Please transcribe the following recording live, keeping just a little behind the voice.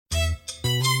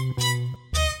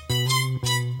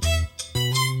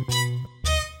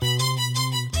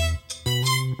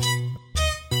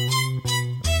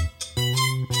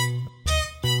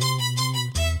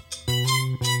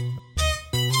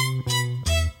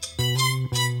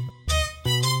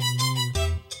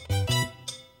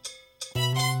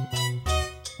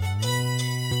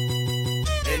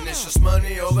it's just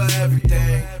money over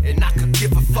everything. And I could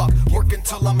give a fuck, working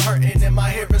till I'm hurting and my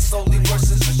hearing slowly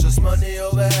worsens. It's just money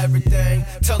over everything.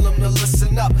 Tell them to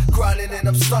listen up, grinding and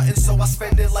I'm stunting, so I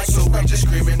spend it like so we just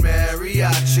screaming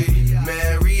mariachi,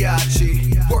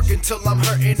 mariachi. Working till I'm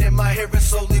hurting and my hearing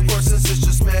slowly worsens. It's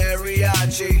just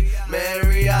mariachi,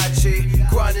 mariachi.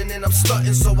 Grinding and I'm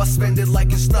stunting, so I spend it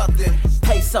like it's nothing.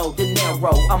 Peso,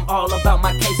 dinero, I'm all about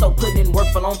my queso. Putting in work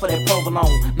for long for that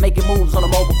provolone. Making moves on a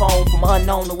mobile phone from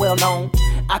unknown to well known.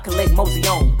 I collect mosey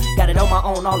on, got it on my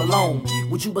own all alone.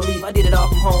 Would you believe I did it all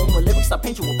from home? With lyrics I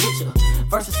paint you a picture,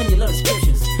 verses send you little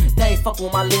scriptures. They ain't fucking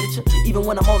with my literature, even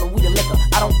when I'm on the weed and liquor.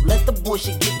 I don't let the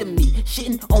bullshit get to me,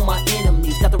 shitting on my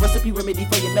enemies. Got the recipe remedy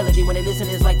for your melody, when they listen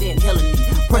it's like they're inhaling me.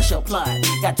 Pressure applied,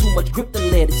 got too much grip to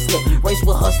let it slip. Race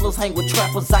with hustlers, hang with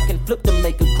trappers, I can flip to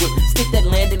make a grip. Stick that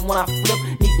landing when I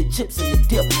flip, need the chips and the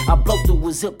dip. I blow through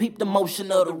a zip, peep the motion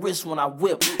of the wrist when I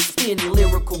whip. Spin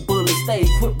lyrical bullets, stay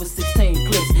equipped with 16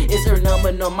 clips. It's her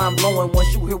number, no mind blowing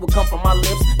once you hear what come from my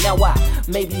lips. Now I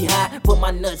may be high, but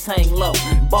my nuts hang low.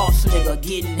 Boss nigga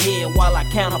getting head while I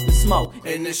count up the smoke.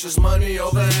 And it's just money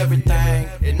over everything.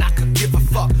 And I could give a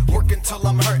fuck, working till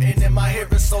I'm hurting and my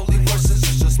hearing slowly worsens.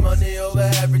 It's just money over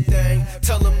everything.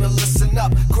 Tell them to listen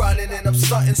up, grinding and I'm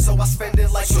stunting, so I spend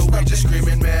it like so we just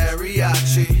screaming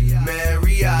mariachi,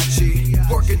 mariachi.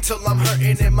 Working till I'm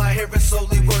hurting and my hearing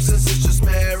slowly worsens. It's just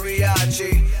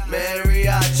mariachi,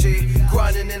 mariachi.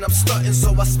 Grinding and I'm stunting,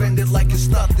 so I spend it like it's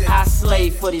nothing. I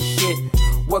slave for this shit,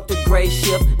 work the gray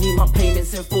shift. Need my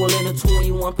payments in full and a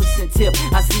 21% tip.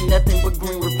 I see nothing but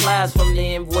green replies from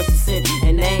the invoices sent.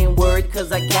 And they ain't worried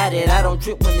cause I got it, I don't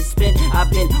trip when it's spent. I've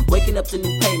been waking up to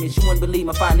new payments, you wouldn't believe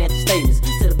my financial statements.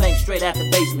 To the bank straight out the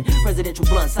basement, presidential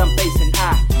blunts I'm facing.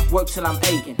 I work till I'm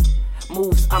aching,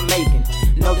 moves I'm making,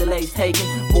 no delays taken.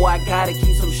 Boy, I gotta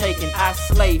keep some shaking. I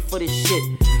slave for this shit,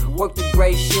 work the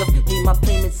gray shift. Need my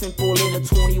payments in full and a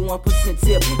 21%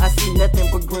 tip. I see nothing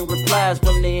but green replies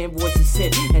from the invoices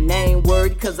sent. And they ain't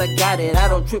worried cause I got it, I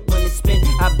don't trip when it's spent.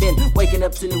 I've been waking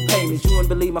up to new payments, you wouldn't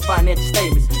believe my financial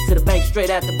statements. To the bank straight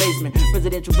out the basement,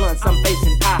 presidential blunts I'm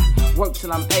facing. I work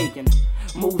till I'm aching,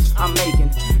 moves I'm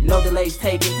making, no delays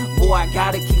taken. Boy, I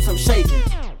gotta keep some shaking.